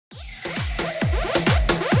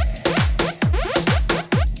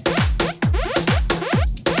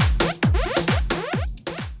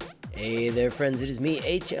there, friends, it is me,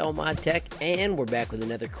 HLModTech, and we're back with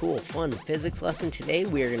another cool, fun physics lesson. Today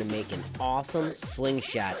we are going to make an awesome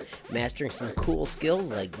slingshot, mastering some cool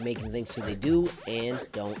skills like making things so they do and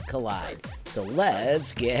don't collide. So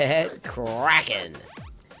let's get cracking!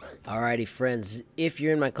 Alrighty, friends, if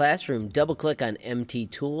you're in my classroom, double click on MT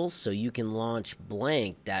Tools so you can launch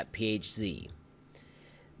blank.phz.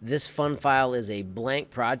 This fun file is a blank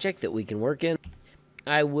project that we can work in.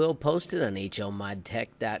 I will post it on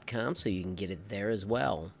HLModTech.com so you can get it there as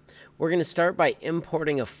well. We're going to start by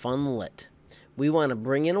importing a funlet. We want to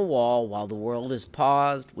bring in a wall while the world is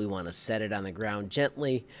paused. We want to set it on the ground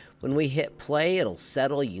gently. When we hit play, it'll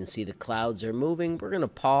settle. You can see the clouds are moving. We're going to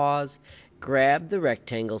pause, grab the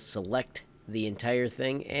rectangle, select the entire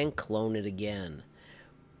thing, and clone it again.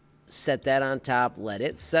 Set that on top, let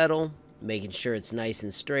it settle, making sure it's nice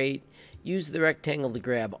and straight. Use the rectangle to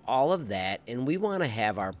grab all of that, and we want to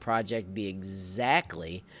have our project be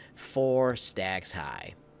exactly 4 stacks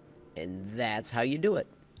high. And that's how you do it.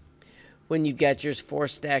 When you've got yours 4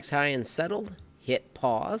 stacks high and settled, hit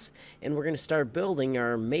pause, and we're going to start building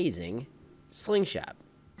our amazing slingshot.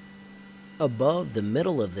 Above the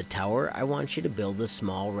middle of the tower, I want you to build a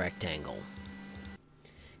small rectangle.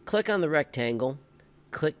 Click on the rectangle,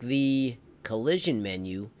 click the collision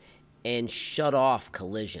menu, and shut off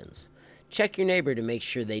collisions. Check your neighbor to make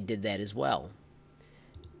sure they did that as well.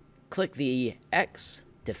 Click the X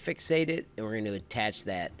to fixate it, and we're going to attach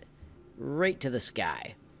that right to the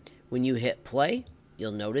sky. When you hit play,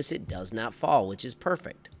 you'll notice it does not fall, which is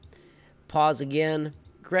perfect. Pause again,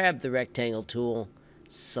 grab the rectangle tool,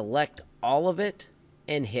 select all of it,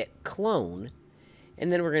 and hit clone. And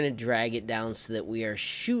then we're going to drag it down so that we are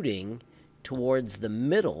shooting towards the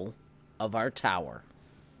middle of our tower.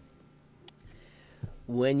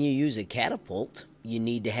 When you use a catapult, you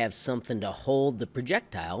need to have something to hold the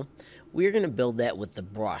projectile. We're going to build that with the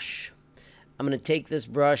brush. I'm going to take this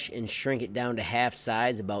brush and shrink it down to half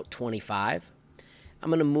size, about 25. I'm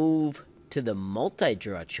going to move to the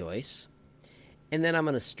multi-draw choice, and then I'm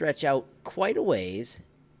going to stretch out quite a ways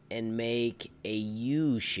and make a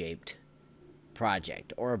U-shaped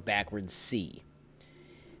project, or a backwards C.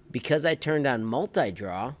 Because I turned on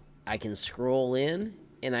multi-draw, I can scroll in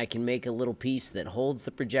and I can make a little piece that holds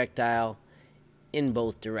the projectile in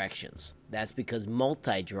both directions. That's because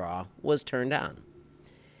multi-draw was turned on.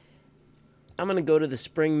 I'm going to go to the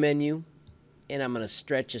spring menu, and I'm going to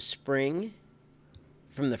stretch a spring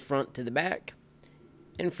from the front to the back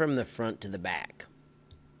and from the front to the back.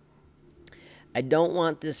 I don't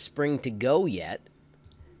want this spring to go yet,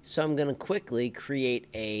 so I'm going to quickly create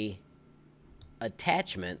a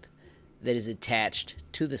attachment that is attached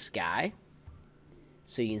to the sky.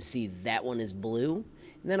 So you can see that one is blue.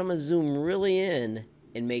 And then I'm going to zoom really in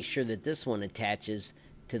and make sure that this one attaches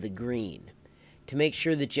to the green. To make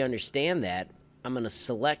sure that you understand that, I'm going to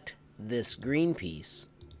select this green piece,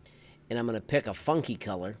 and I'm going to pick a funky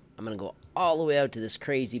color. I'm going to go all the way out to this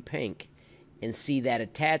crazy pink and see that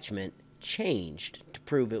attachment changed to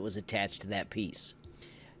prove it was attached to that piece.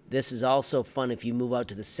 This is also fun if you move out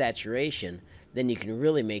to the saturation, then you can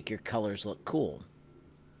really make your colors look cool.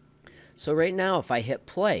 So right now, if I hit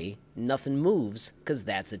play, nothing moves because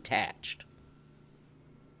that's attached.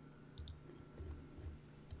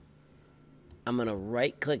 I'm going to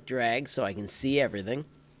right-click drag so I can see everything.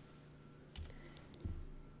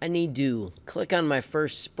 I need to click on my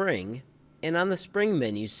first spring, and on the spring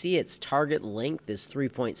menu, see its target length is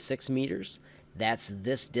 3.6 meters. That's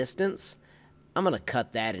this distance. I'm going to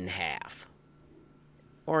cut that in half,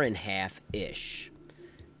 or in half-ish.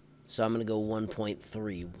 So I'm going to go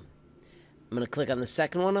 1.3. I'm going to click on the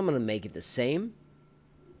second one. I'm going to make it the same,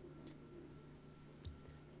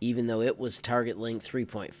 even though it was target length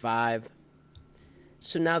 3.5.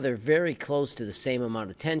 So now they're very close to the same amount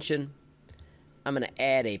of tension. I'm going to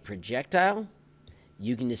add a projectile.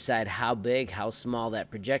 You can decide how big, how small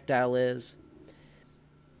that projectile is.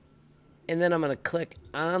 And then I'm going to click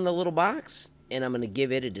on the little box, and I'm going to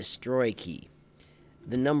give it a destroy key.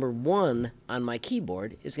 The number 1 on my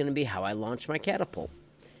keyboard is going to be how I launch my catapult.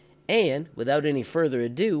 And without any further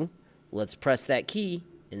ado, let's press that key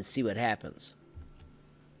and see what happens.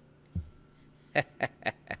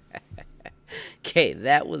 Okay,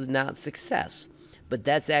 that was not success, but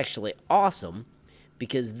that's actually awesome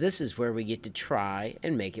because this is where we get to try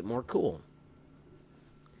and make it more cool.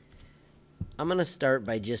 I'm going to start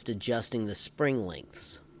by just adjusting the spring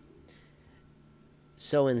lengths.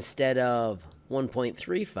 So instead of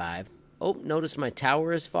 1.35, oh, notice my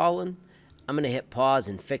tower has fallen. I'm going to hit pause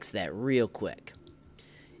and fix that real quick.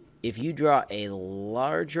 If you draw a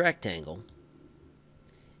large rectangle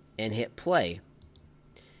and hit play,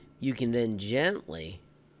 you can then gently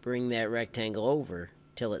bring that rectangle over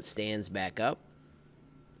till it stands back up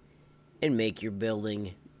and make your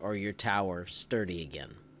building or your tower sturdy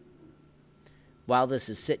again. While this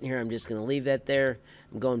is sitting here, I'm just going to leave that there.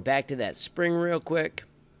 I'm going back to that spring real quick,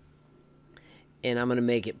 and I'm going to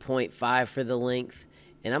make it 0.5 for the length,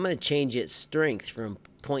 and I'm going to change its strength from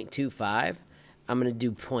 0.25. I'm going to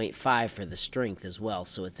do 0.5 for the strength as well,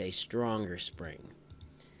 so it's a stronger spring.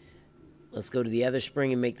 Let's go to the other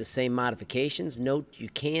spring and make the same modifications. Note you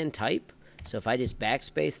can type, so if I just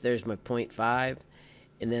backspace, there's my 0.5,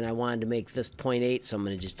 and then I wanted to make this 0.8, so I'm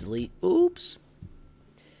going to just delete. Oops.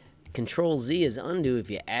 Control Z is undo if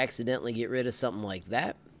you accidentally get rid of something like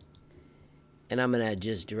that. And I'm going to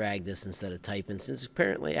just drag this instead of typing, since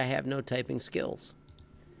apparently I have no typing skills.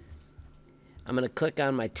 I'm going to click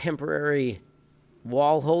on my temporary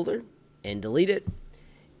wall holder and delete it.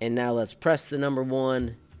 And now let's press the number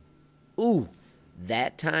 1. Ooh,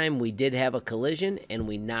 that time we did have a collision and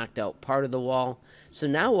we knocked out part of the wall. So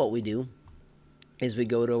now what we do is we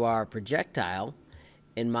go to our projectile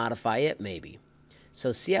and modify it maybe.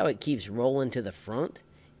 So see how it keeps rolling to the front?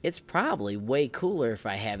 It's probably way cooler if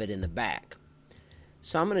I have it in the back.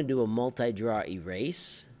 So I'm going to do a multi-draw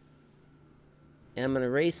erase. And I'm going to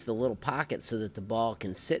erase the little pocket so that the ball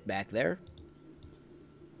can sit back there.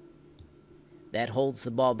 That holds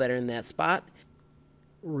the ball better in that spot.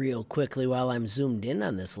 Real quickly while I'm zoomed in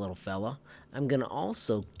on this little fella, I'm going to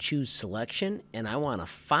also choose selection, and I want to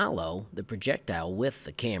follow the projectile with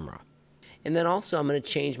the camera. And then also I'm going to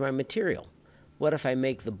change my material. What if I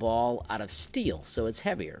make the ball out of steel so it's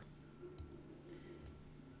heavier?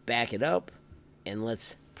 Back it up, and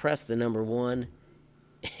let's press the number 1.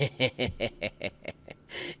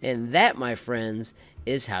 And that, my friends,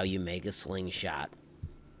 is how you make a slingshot.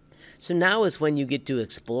 So now is when you get to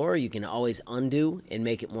explore. You can always undo and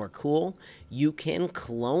make it more cool. You can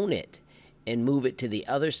clone it and move it to the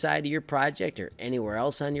other side of your project or anywhere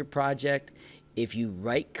else on your project. If you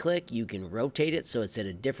right click, you can rotate it so it's at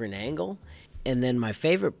a different angle. And then my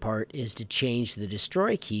favorite part is to change the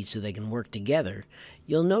destroy key so they can work together.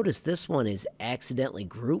 You'll notice this one is accidentally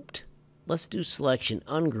grouped. Let's do selection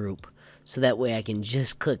ungroup so that way I can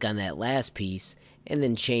just click on that last piece and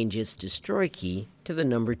then change its destroy key to the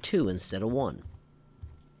number 2 instead of 1.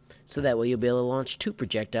 So that way you'll be able to launch 2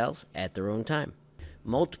 projectiles at their own time.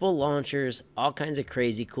 Multiple launchers, all kinds of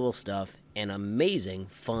crazy cool stuff, and amazing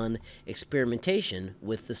fun experimentation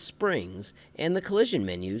with the springs and the collision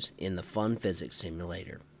menus in the Fun Physics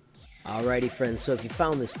Simulator. Alrighty friends, so if you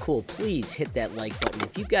found this cool, please hit that like button.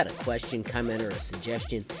 If you've got a question, comment, or a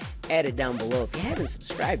suggestion, add it down below. If you haven't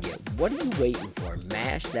subscribed yet, what are you waiting for?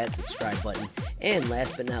 Mash that subscribe button. And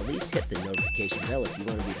last but not least, hit the notification bell if you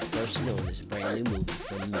want to be the first to know when there's a brand new movie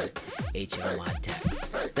from me,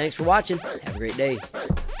 HLModTech. Thanks for watching. Have a great day.